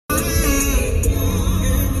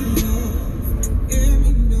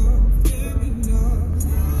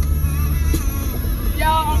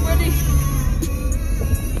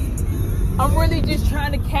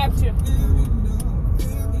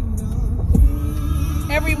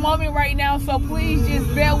every moment right now, so please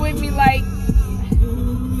just bear with me. Like,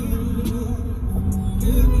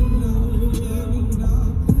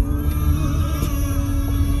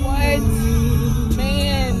 what?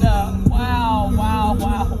 Man,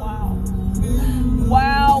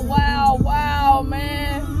 wow,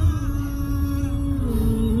 man.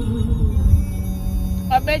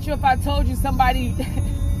 I bet you if I told you somebody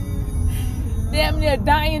damn near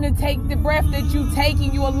dying to take the breath that you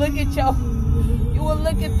taking, you will look at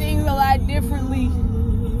things a lot differently.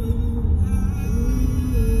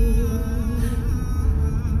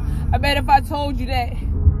 I bet if I told you that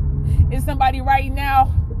it's somebody right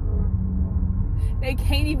now, they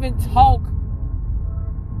can't even talk.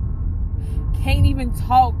 Can't even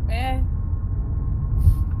talk, man.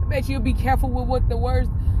 I bet you'll be careful with what the words.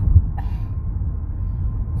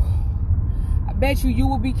 I bet you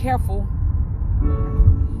will be careful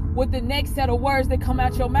with the next set of words that come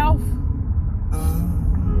out your mouth.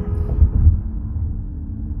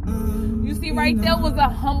 You see, right there was a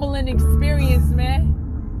humbling experience, man.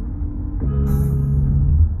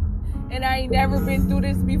 And I ain't never been through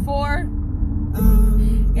this before.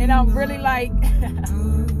 And I'm really like,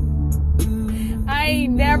 I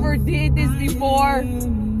ain't never did this before,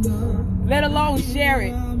 let alone share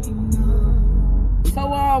it.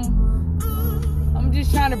 So, I'm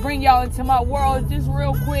just trying to bring y'all into my world just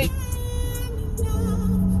real quick.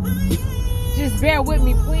 Just bear with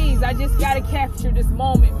me, please. I just gotta capture this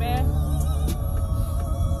moment, man.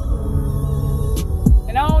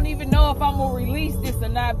 And I don't even know if I'm gonna release this or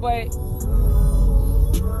not, but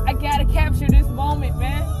I gotta capture this moment,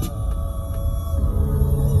 man.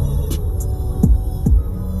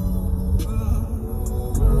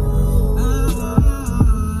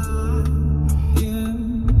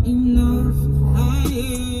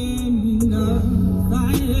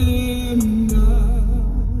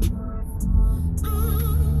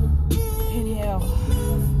 Inhale,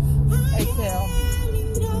 exhale.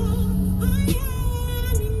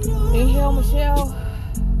 Inhale, Michelle,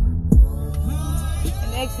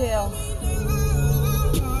 and exhale.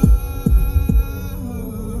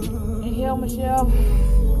 Inhale, Michelle,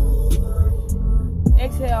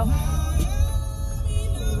 exhale.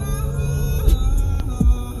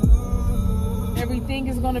 Everything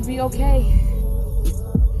is gonna be okay.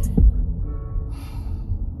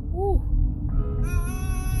 Woo.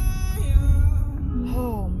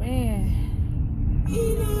 Oh man.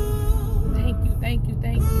 Thank you, thank you,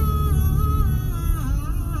 thank you.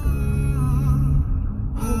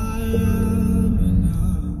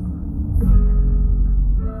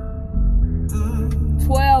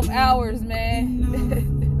 12 hours, man.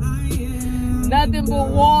 Nothing but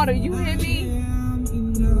water. You hear me?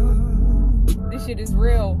 This shit is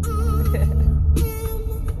real.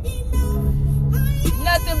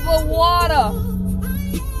 Nothing but water.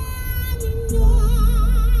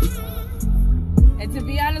 And to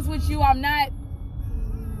be honest with you, I'm not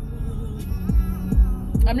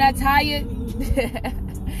tired.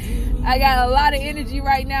 I got a lot of energy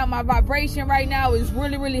right now. My vibration right now is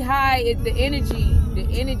really, really high. It's the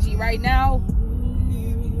energy right now.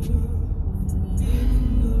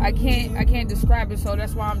 I can't describe it, so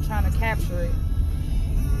that's why I'm trying to capture it.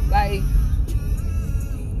 Like,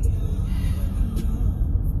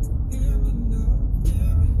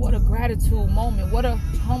 what a gratitude moment. What a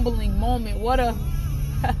humbling moment. What a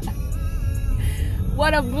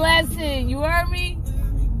what a blessing. You heard me?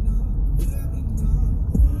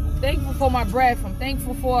 Thankful for my breath. I'm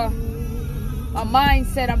thankful for my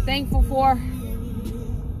mindset. I'm thankful for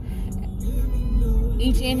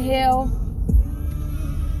each inhale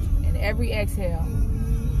and every exhale.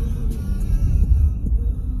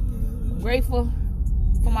 I'm grateful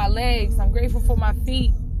for my legs. I'm grateful for my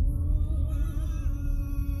feet.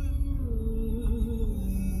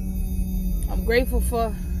 I'm grateful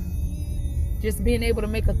for just being able to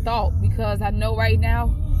make a thought, because I know right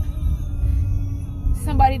now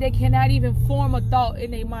somebody that cannot even form a thought in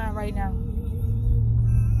their mind right now.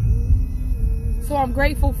 So I'm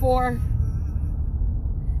grateful for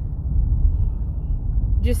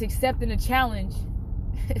just accepting the challenge.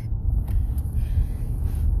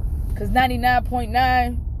 Because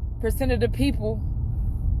 99.9% of the people,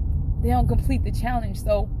 they don't complete the challenge.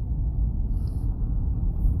 So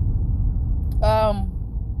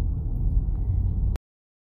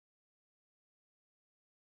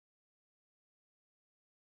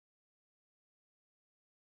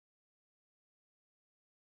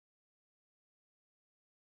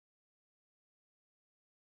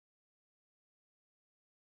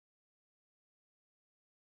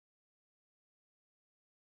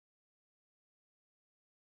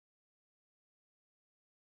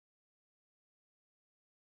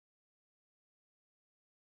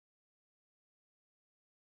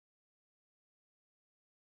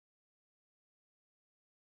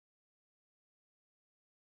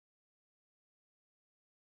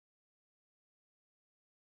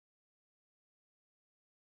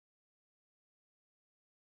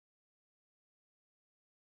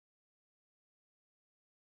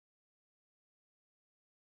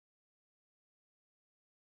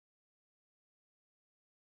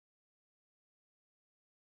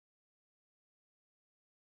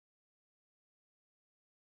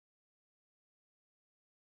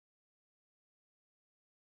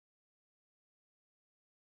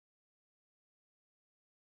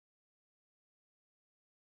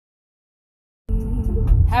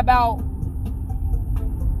How about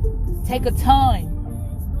take a ton?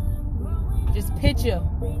 Just picture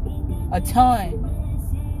a ton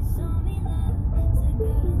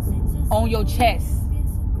on your chest.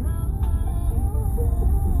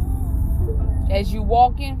 As you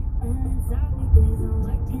walking,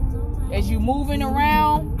 as you moving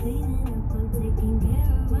around,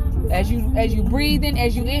 as you breathing,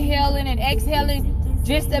 as you inhaling and exhaling,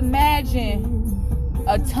 just imagine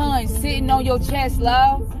a ton sitting on your chest,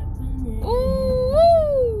 love. Ooh,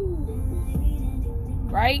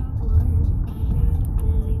 right?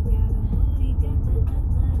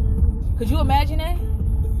 Could you imagine that?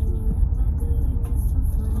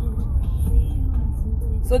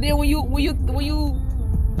 So then when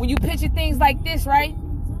you picture things like this, right?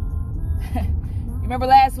 You remember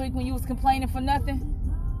last week when you was complaining for nothing?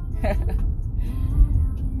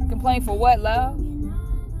 Complain for what, love?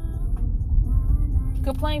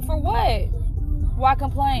 Complain for what? Why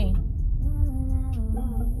complain?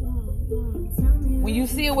 When you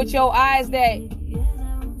see it with your eyes that,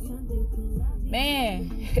 man,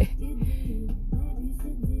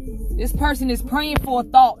 this person is praying for a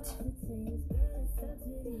thought,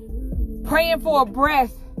 praying for a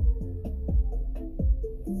breath,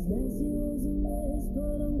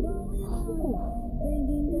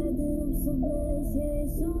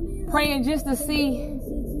 praying just to see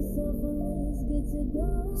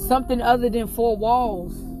something other than four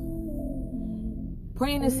walls,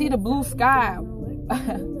 praying to see the blue sky,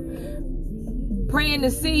 praying to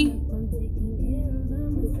see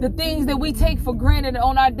the things that we take for granted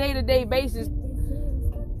on our day-to-day basis,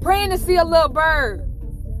 praying to see a little bird.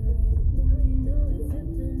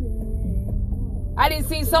 I didn't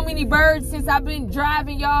see so many birds since I've been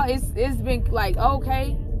driving, y'all. It's been like,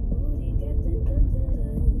 okay.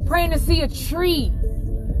 Praying to see a tree.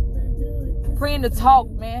 Praying to talk,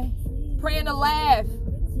 man. Praying to laugh.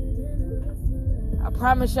 I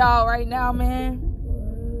promise y'all right now, man,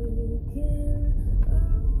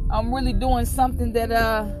 I'm really doing something that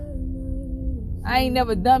I ain't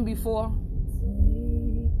never done before.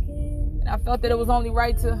 And I felt that it was only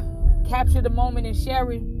right to capture the moment and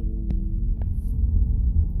share it.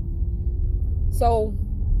 So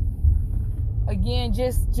again,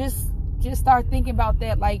 just start thinking about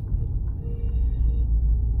that. Like,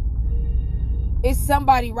 it's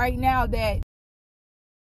somebody right now that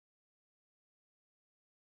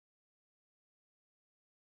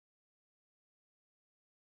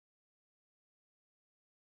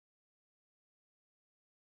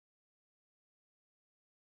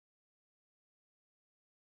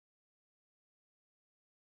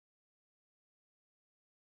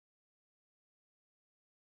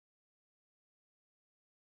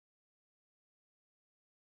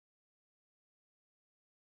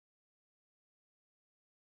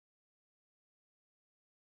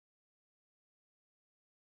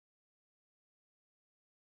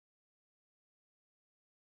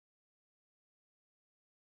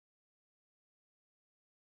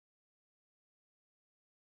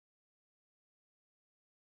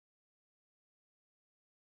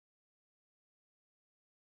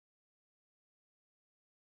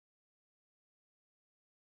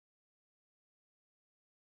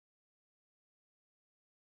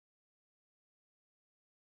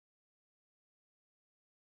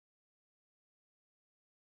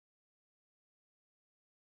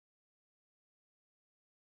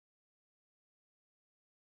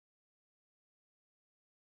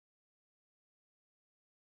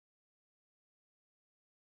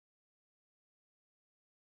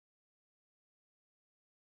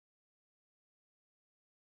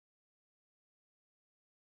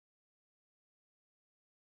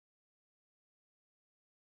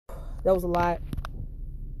that was a lot.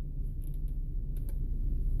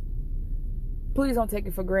 Please don't take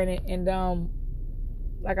it for granted. And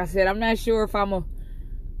like I said, I'm not sure if I'm gonna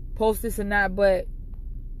post this or not, but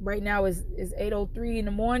right now it's 8:03 in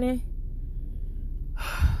the morning.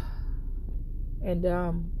 And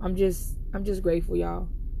I'm just grateful, y'all.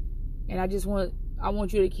 And I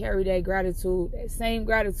want you to carry that gratitude, that same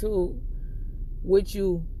gratitude with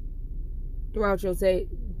you throughout your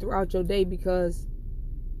day, because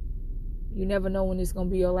you never know when it's gonna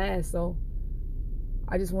be your last. So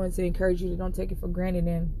I just wanted to encourage you to don't take it for granted.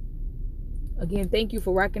 And again, thank you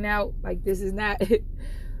for rocking out. Like, this is not a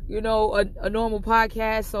normal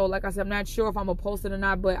podcast. So like I said, I'm not sure if I'm gonna post it or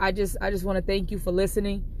not, but I just want to thank you for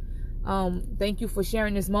listening. Thank you for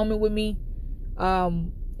sharing this moment with me.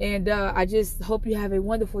 And I just hope you have a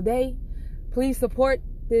wonderful day. Please support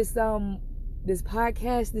this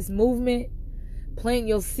podcast, this movement, plant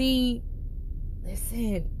your seed.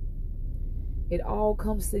 Listen, it all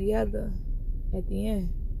comes together at the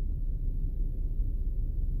end.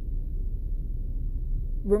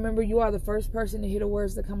 Remember, you are the first person to hear the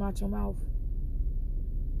words that come out your mouth.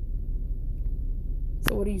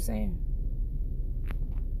 So what are you saying?